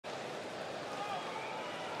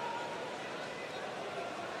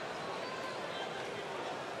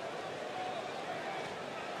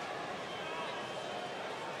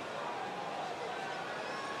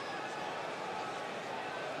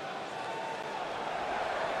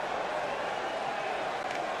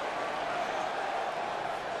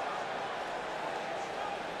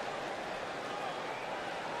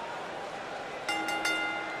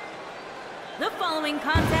The following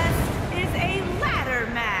contest is a ladder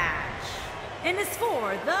match and is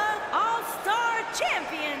for the All-Star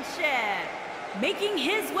Championship. Making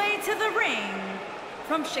his way to the ring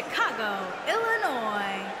from Chicago,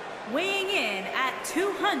 Illinois, weighing in at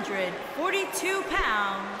 242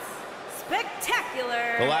 pounds,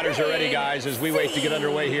 spectacular. The ladders are ready, guys, as we wait to get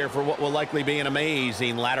underway here for what will likely be an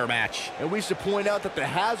amazing ladder match. And we should point out that the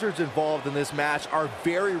hazards involved in this match are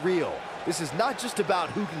very real. This is not just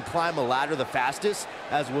about who can climb a ladder the fastest,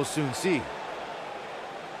 as we'll soon see.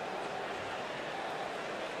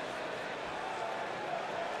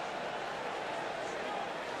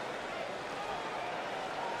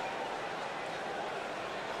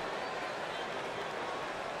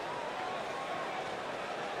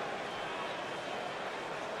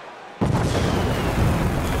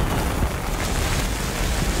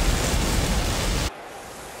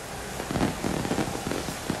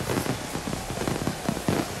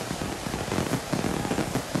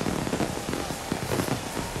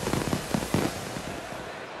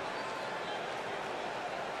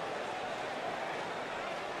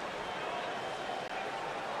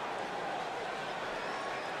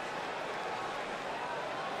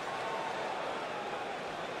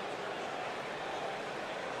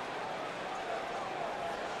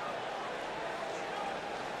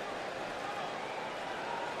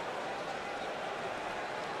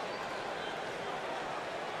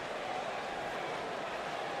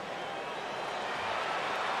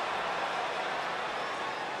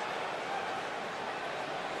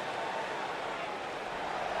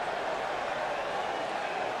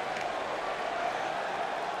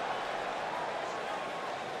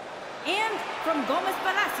 And from Gómez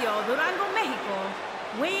Palacio, Durango,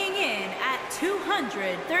 Mexico, weighing in at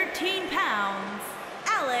 213 pounds,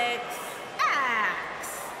 Alex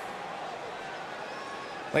Axe.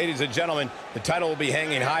 Ladies and gentlemen, the title will be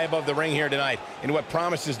hanging high above the ring here tonight in what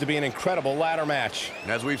promises to be an incredible ladder match.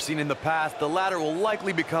 And as we've seen in the past, the ladder will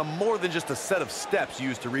likely become more than just a set of steps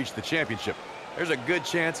used to reach the championship. There's a good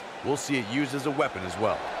chance we'll see it used as a weapon as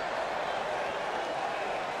well.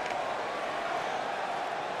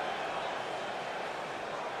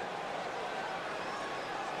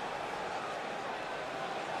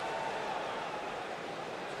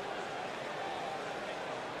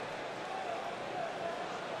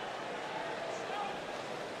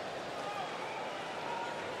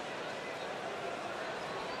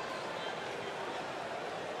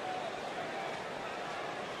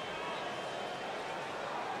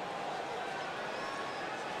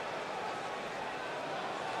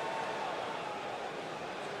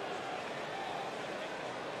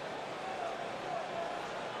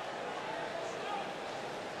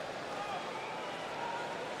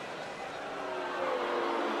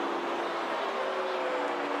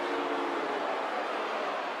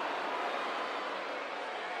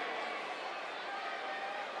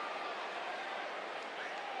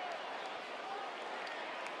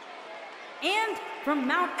 And from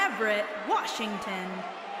Mount Everett, Washington,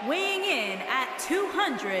 weighing in at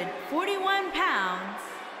 241 pounds,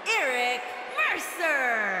 Eric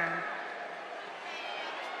Mercer.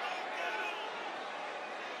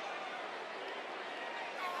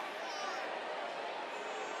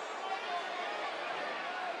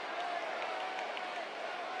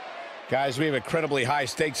 Guys, we have incredibly high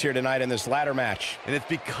stakes here tonight in this ladder match. And it's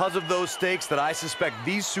because of those stakes that I suspect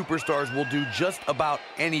these superstars will do just about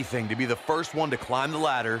anything to be the first one to climb the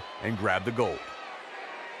ladder and grab the gold.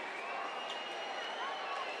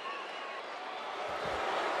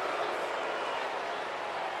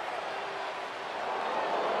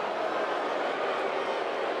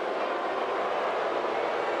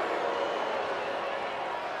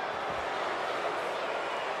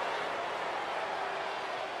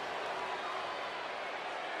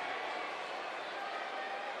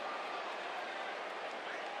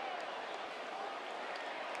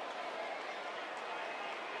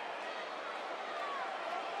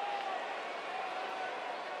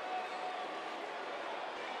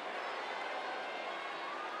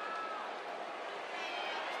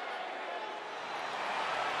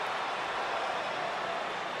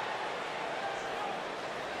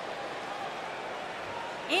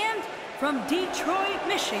 And from Detroit,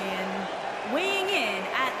 Michigan, weighing in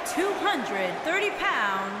at 230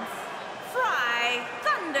 pounds, Fry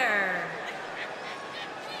Thunder.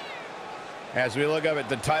 As we look up at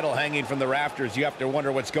the title hanging from the rafters, you have to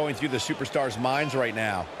wonder what's going through the superstars' minds right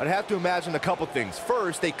now. I'd have to imagine a couple things.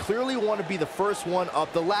 First, they clearly want to be the first one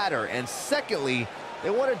up the ladder. And secondly, they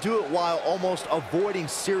want to do it while almost avoiding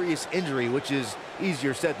serious injury, which is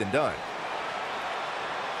easier said than done.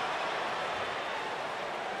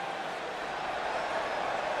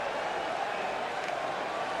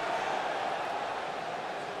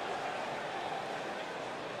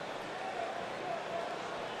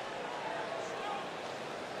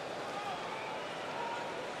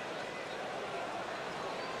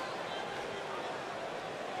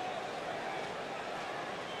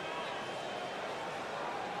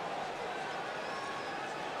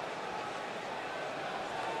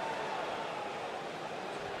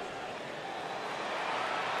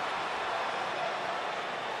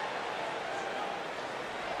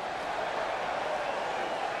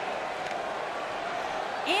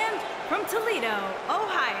 And from Toledo,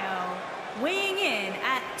 Ohio, weighing in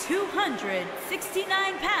at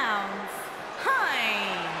 269 pounds,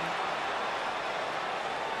 Hein.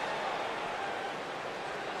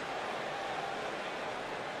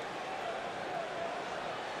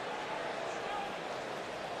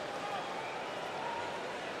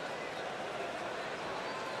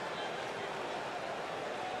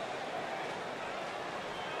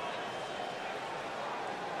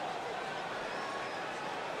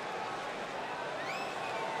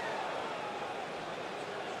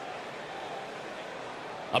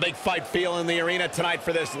 A big fight feel in the arena tonight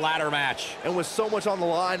for this ladder match. And with so much on the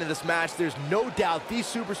line in this match, there's no doubt these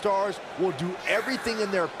superstars will do everything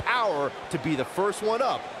in their power to be the first one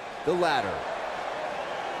up the ladder.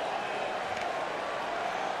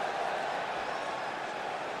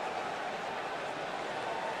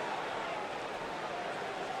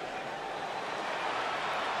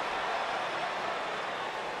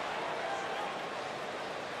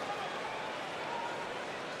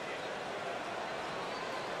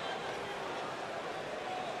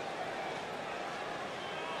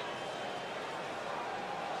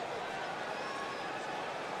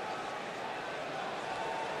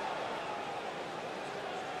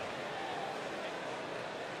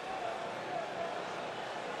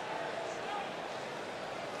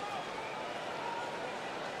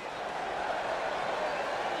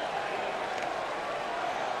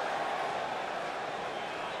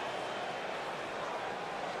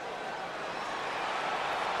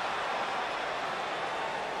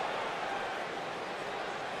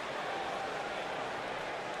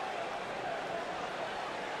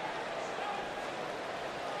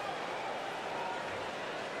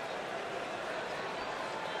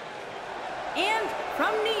 And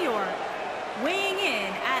from New York, weighing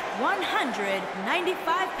in at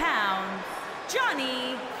 195 pounds,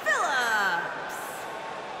 Johnny Phillips.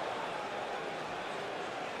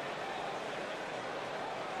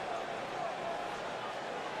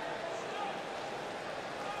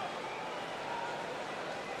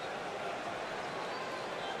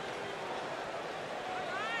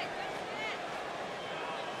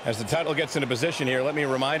 As the title gets into position here, let me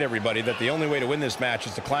remind everybody that the only way to win this match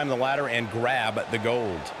is to climb the ladder and grab the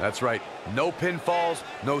gold. That's right. No pinfalls,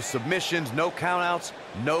 no submissions, no countouts,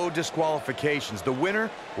 no disqualifications. The winner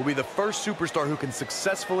will be the first superstar who can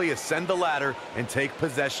successfully ascend the ladder and take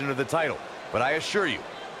possession of the title. But I assure you,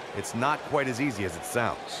 it's not quite as easy as it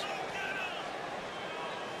sounds.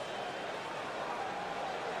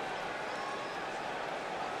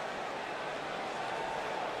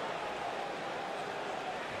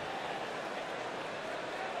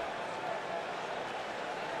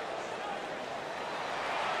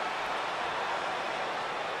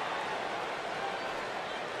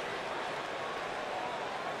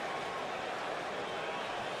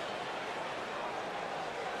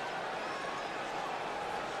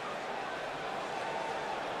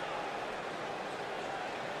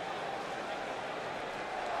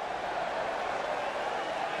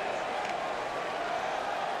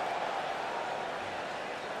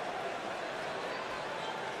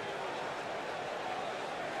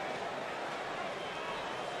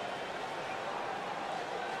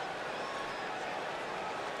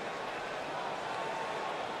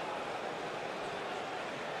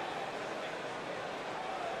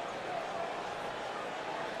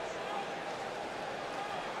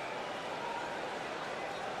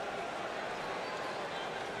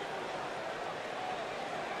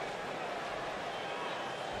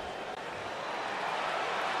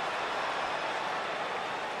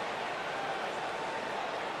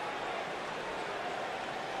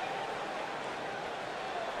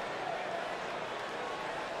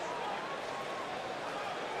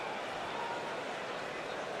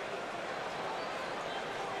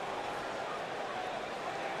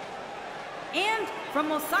 And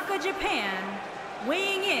from Osaka, Japan,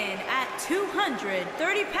 weighing in at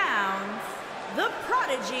 230 pounds, the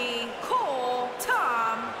prodigy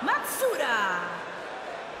KOTR Matsuda.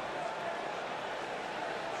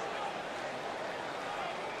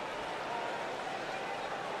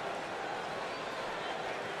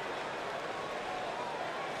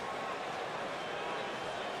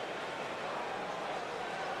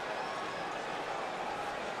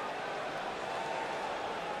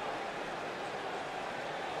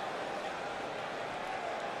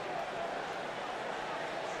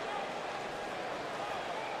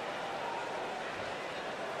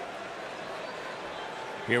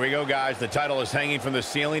 Here we go, guys. The title is hanging from the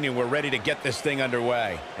ceiling, and we're ready to get this thing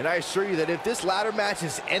underway. And I assure you that if this ladder match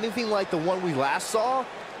is anything like the one we last saw,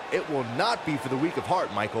 it will not be for the weak of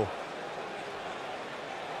heart, Michael.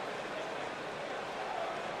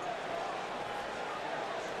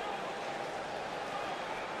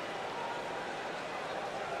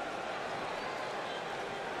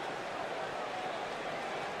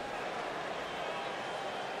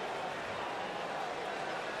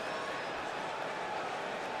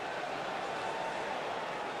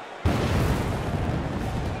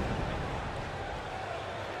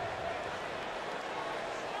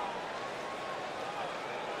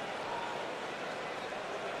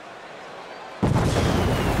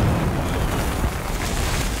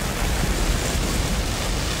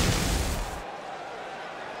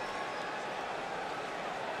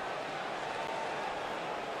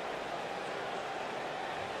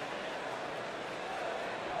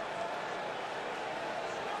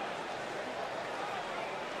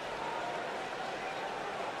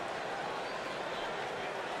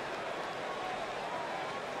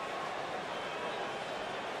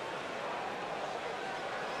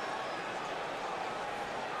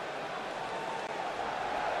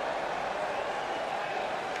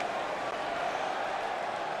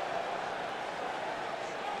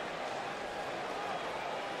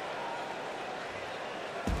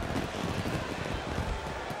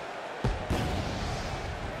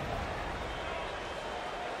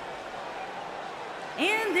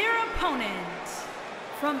 opponent,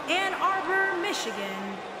 from Ann Arbor, Michigan,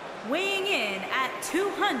 weighing in at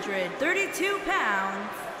 232 pounds,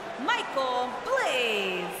 Michael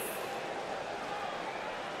Blaze.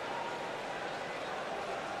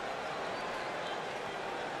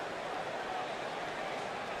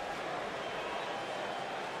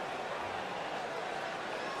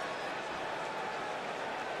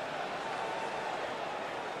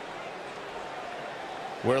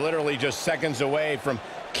 We're literally just seconds away from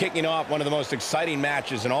kicking off one of the most exciting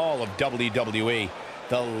matches in all of WWE,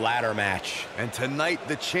 the ladder match. And tonight,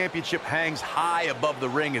 the championship hangs high above the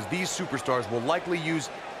ring as these superstars will likely use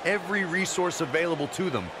every resource available to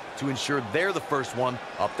them to ensure they're the first one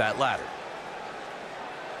up that ladder.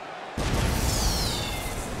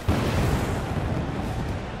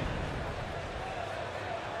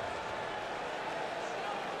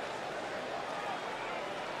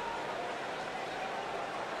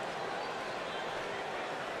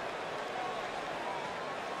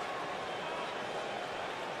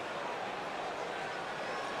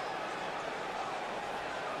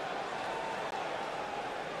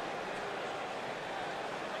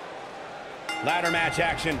 Ladder match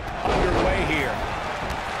action underway here.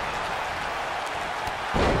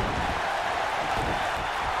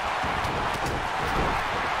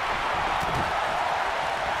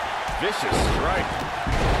 Vicious strike.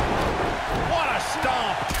 What a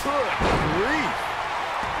stomp. Good grief.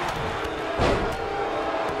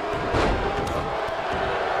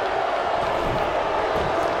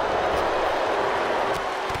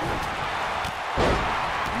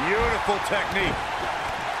 Beautiful technique.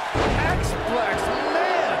 X-Flex,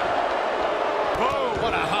 man! Boom!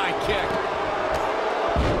 What a high kick.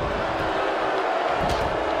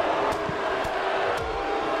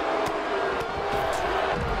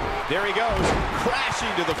 There he goes,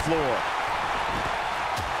 crashing to the floor.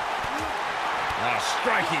 A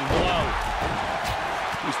striking blow.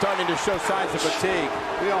 He's starting to show signs of fatigue.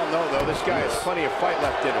 We all know, though, this guy has plenty of fight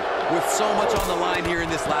left in him. With so much on the line here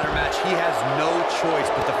in this ladder match, he has no choice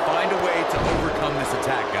but to find a way to overcome this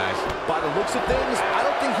attack, guys. By the looks of things, I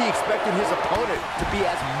don't think he expected his opponent to be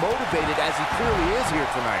as motivated as he clearly is here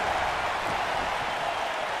tonight.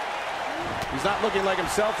 He's not looking like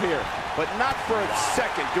himself here, but not for a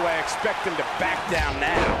second do I expect him to back down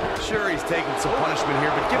now. Sure, he's taking some punishment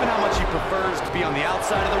here, but given how much he prefers to be on the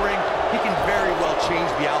outside of the ring, he can very well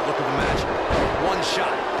change the outlook of the match. One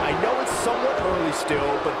shot. I know it's somewhat early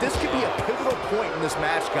still, but this could be a pivotal point in this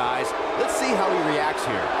match, guys. Let's see how he reacts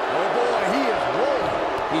here. Oh boy, he is rolling.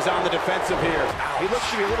 He's on the defensive here. He looks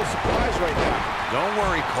to be a little surprised right now. Don't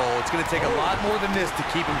worry, Cole. It's going to take a lot more than this to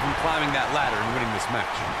keep him from climbing that ladder and winning this match.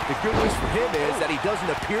 The good news for him is that he doesn't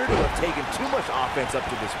appear to have taken too much offense up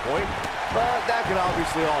to this point, but that can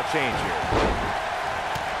obviously all change here.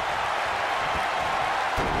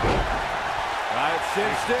 Right,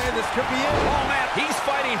 cinched in. This could be it. Oh, man, he's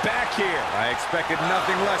fighting back here. I expected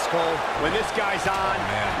nothing less, Cole. When this guy's on,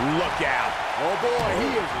 look out. Oh, boy,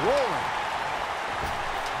 he is rolling.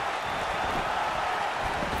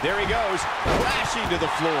 There he goes, crashing to the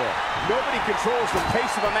floor. Nobody controls the pace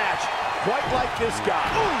of a match quite like this guy.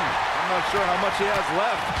 Ooh. I'm not sure how much he has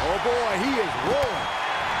left. Oh, boy, he is rolling.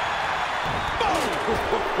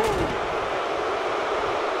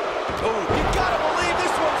 Oh, you gotta believe this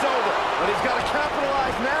one's over. But he's got to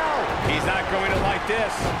capitalize now. He's not going to like this.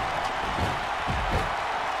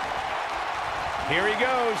 Here he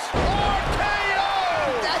goes. RKO!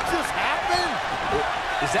 Did that just happen?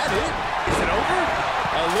 Is that it? Is it over?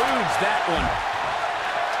 Eludes that one.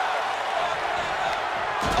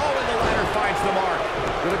 Oh, and the ladder finds the mark.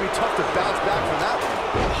 Going to be tough to bounce back from that one.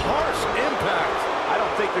 Harsh impact. I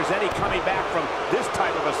don't think there's any coming back from this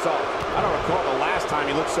type of assault. I don't recall the last time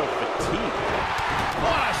he looked so fatigued.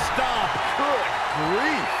 What a stomp. Good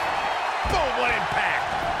grief. Boom, what impact.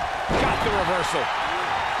 Got the reversal.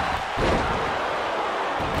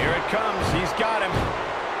 Here it comes. He's got him.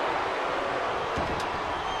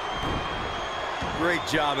 Great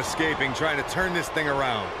job escaping, trying to turn this thing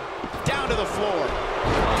around. Down to the floor.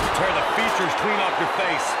 Tear the features clean off your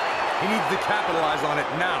face. He needs to capitalize on it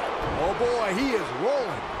now. Oh, boy, he is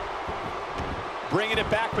rolling. Bringing it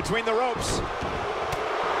back between the ropes.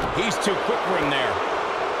 He's too quick for him there.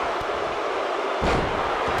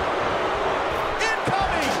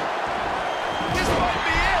 Incoming! This might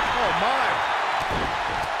be it. Oh, my.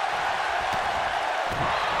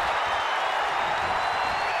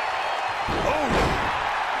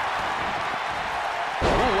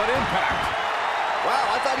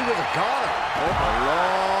 Wow, I thought he was a goner. Oh, a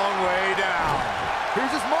long way down.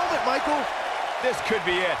 Here's his moment, Michael. This could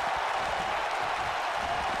be it.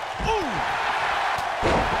 Ooh!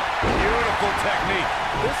 Beautiful technique.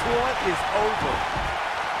 This one is over.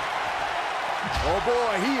 Oh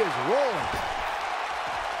boy, he is rolling.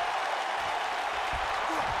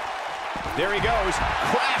 There he goes,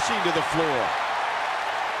 crashing to the floor.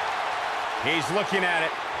 He's looking at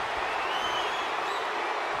it.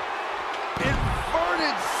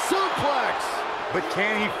 Inverted suplex. But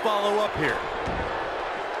can he follow up here?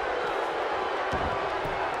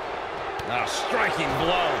 A striking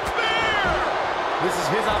blow. This is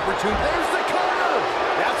his opportunity. There's the cover.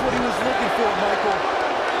 That's what he was looking for, Michael.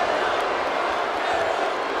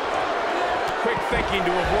 Quick thinking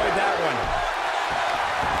to avoid that one.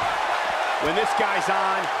 When this guy's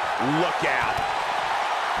on, look out.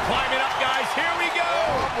 Climbing up, guys. Here we go.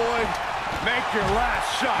 Oh, boy. Make your last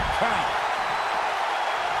shot count.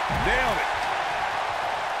 Nailed it.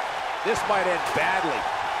 This might end badly.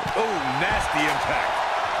 Oh, nasty impact.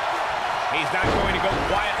 He's not going to go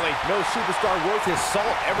quietly. No superstar worth his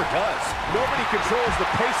salt ever does. Nobody controls the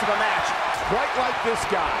pace of a match quite like this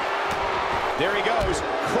guy. There he goes,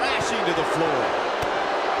 crashing to the floor.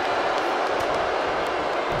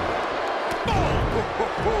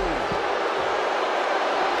 Boom!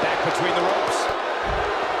 Back between the ropes.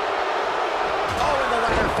 Oh, and the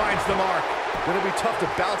ladder finds the mark. Gonna be tough to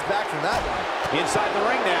bounce back from that one. Inside the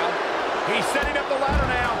ring now. He's setting up the ladder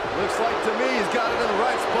now. Looks like to me he's got it in the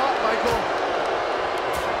right spot, Michael.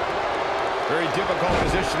 Very difficult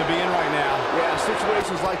position to be in right now. Yeah,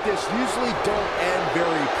 situations like this usually don't end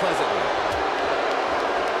very pleasantly.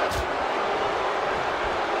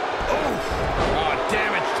 Oh,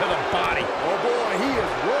 damage to the body. Oh boy, he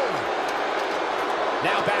is rolling.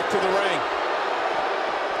 Now back to the ring.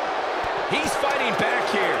 He's fighting back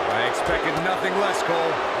here. I expected nothing less, Cole.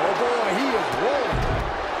 Oh boy, he is rolling.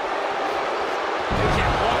 He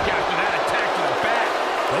can't walk after that attack to the back.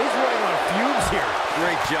 But he's running on fumes here.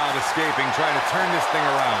 Great job escaping, trying to turn this thing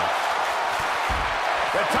around.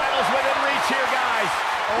 The title's within reach here, guys.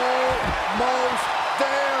 Almost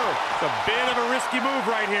there. It's a bit of a risky move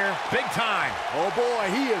right here. Big time. Oh boy,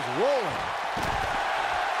 he is rolling.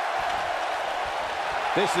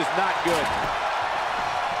 This is not good.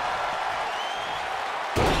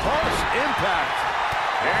 Harsh impact.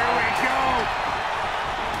 Here we go.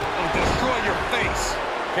 It'll destroy your face.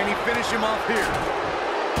 Can he finish him off here?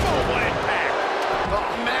 Oh, what impact. Oh,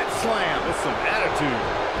 mat slam with some attitude.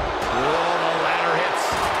 Oh, the ladder hits.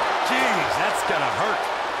 Jeez, that's gonna hurt.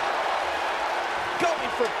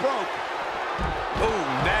 Going for broke. Oh,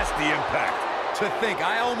 nasty impact. To think,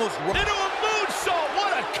 I almost... Into a moonsault.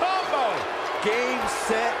 What a combo. Game,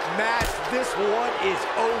 set, match. This one is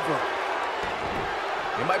over.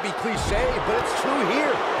 It might be cliche, but it's true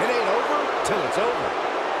here. It ain't over till it's over.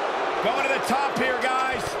 Going to the top here,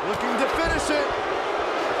 guys. Looking to finish it.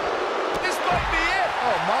 This might be it.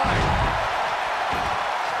 Oh, my.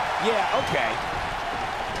 Yeah, okay.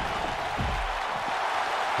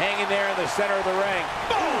 Hanging there in the center of the ring.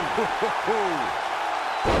 Boom!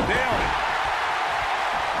 Nailed it.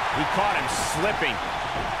 He caught him slipping.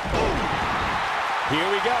 Here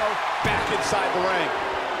we go. Back inside the ring.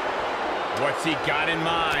 What's he got in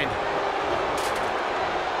mind?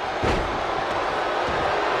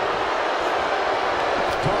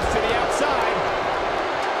 Toss to the outside.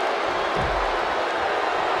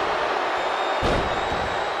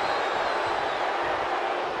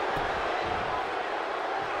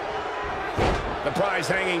 The prize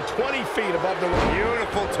hanging 20 feet above the ring.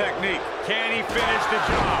 Beautiful technique. Can he finish the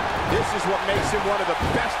job? This is what makes him one of the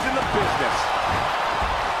best in the business.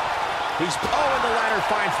 And the ladder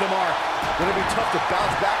finds the mark. Gonna be tough to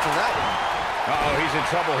bounce back from that one. Uh-oh, he's in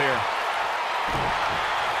trouble here.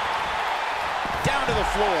 Down to the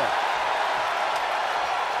floor.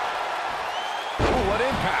 Ooh, what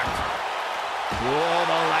impact. Whoa,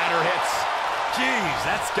 the ladder hits. Jeez,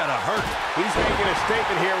 that's gonna hurt. He's making a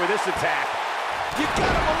statement here with this attack. You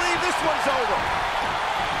gotta believe this one's over.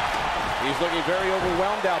 He's looking very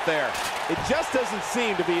overwhelmed out there. It just doesn't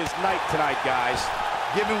seem to be his night tonight, guys.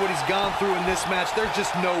 Given what he's gone through in this match, there's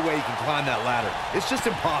just no way he can climb that ladder. It's just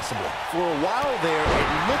impossible. For a while there, it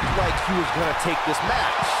looked like he was going to take this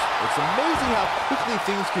match. It's amazing how quickly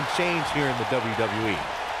things can change here in the WWE.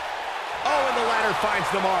 Oh, and the ladder finds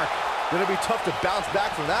the mark. Going to be tough to bounce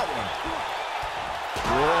back from that one.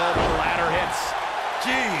 Whoa, the ladder hits.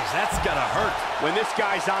 Jeez, that's gonna hurt. When this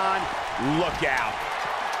guy's on, look out.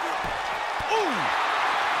 Ooh!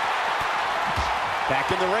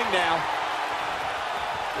 Back in the ring now.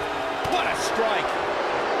 What a strike.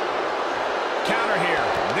 Counter here.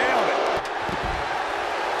 Nailed it.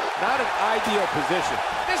 Not an ideal position.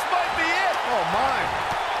 This might be it. Oh, my.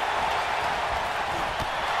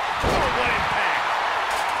 Oh, what impact.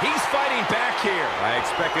 He's fighting back here. I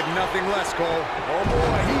expected nothing less, Cole. Oh,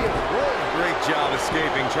 boy, he is rolling. Great job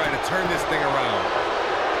escaping, trying to turn this thing around.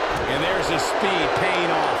 And there's his speed paying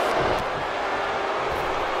off.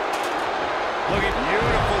 Look at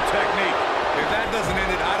beautiful technique. If that doesn't end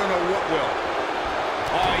it, I don't know what will.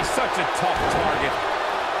 Oh, he's such a tough target.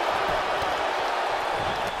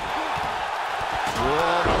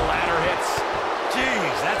 Whoa, the ladder hits.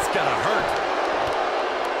 Jeez, that's gotta hurt.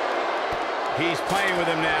 He's playing with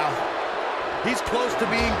him now. He's close to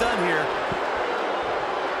being done here.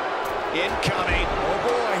 Incoming. Oh,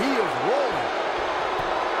 boy, he is rolling.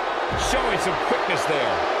 Showing some quickness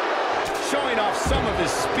there. Showing off some of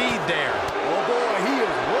his speed there. Oh, boy, he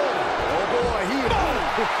is rolling. Oh, boy, he is...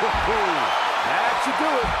 That should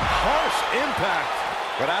do it. Harsh impact.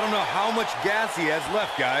 But I don't know how much gas he has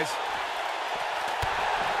left, guys.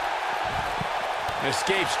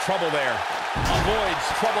 Escapes trouble there. Avoids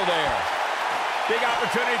trouble there. Big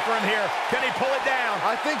opportunity for him here. Can he pull it down?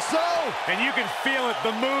 I think so. And you can feel it.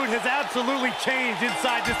 The mood has absolutely changed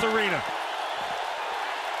inside this arena.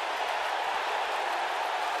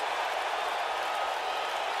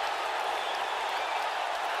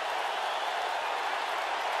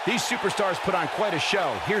 These superstars put on quite a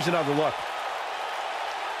show. Here's another look.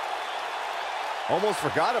 Almost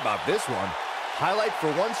forgot about this one. Highlight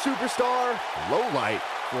for one superstar, low light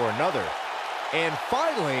for another. And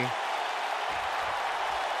finally,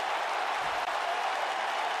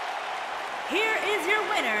 Here is your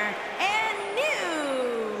winner,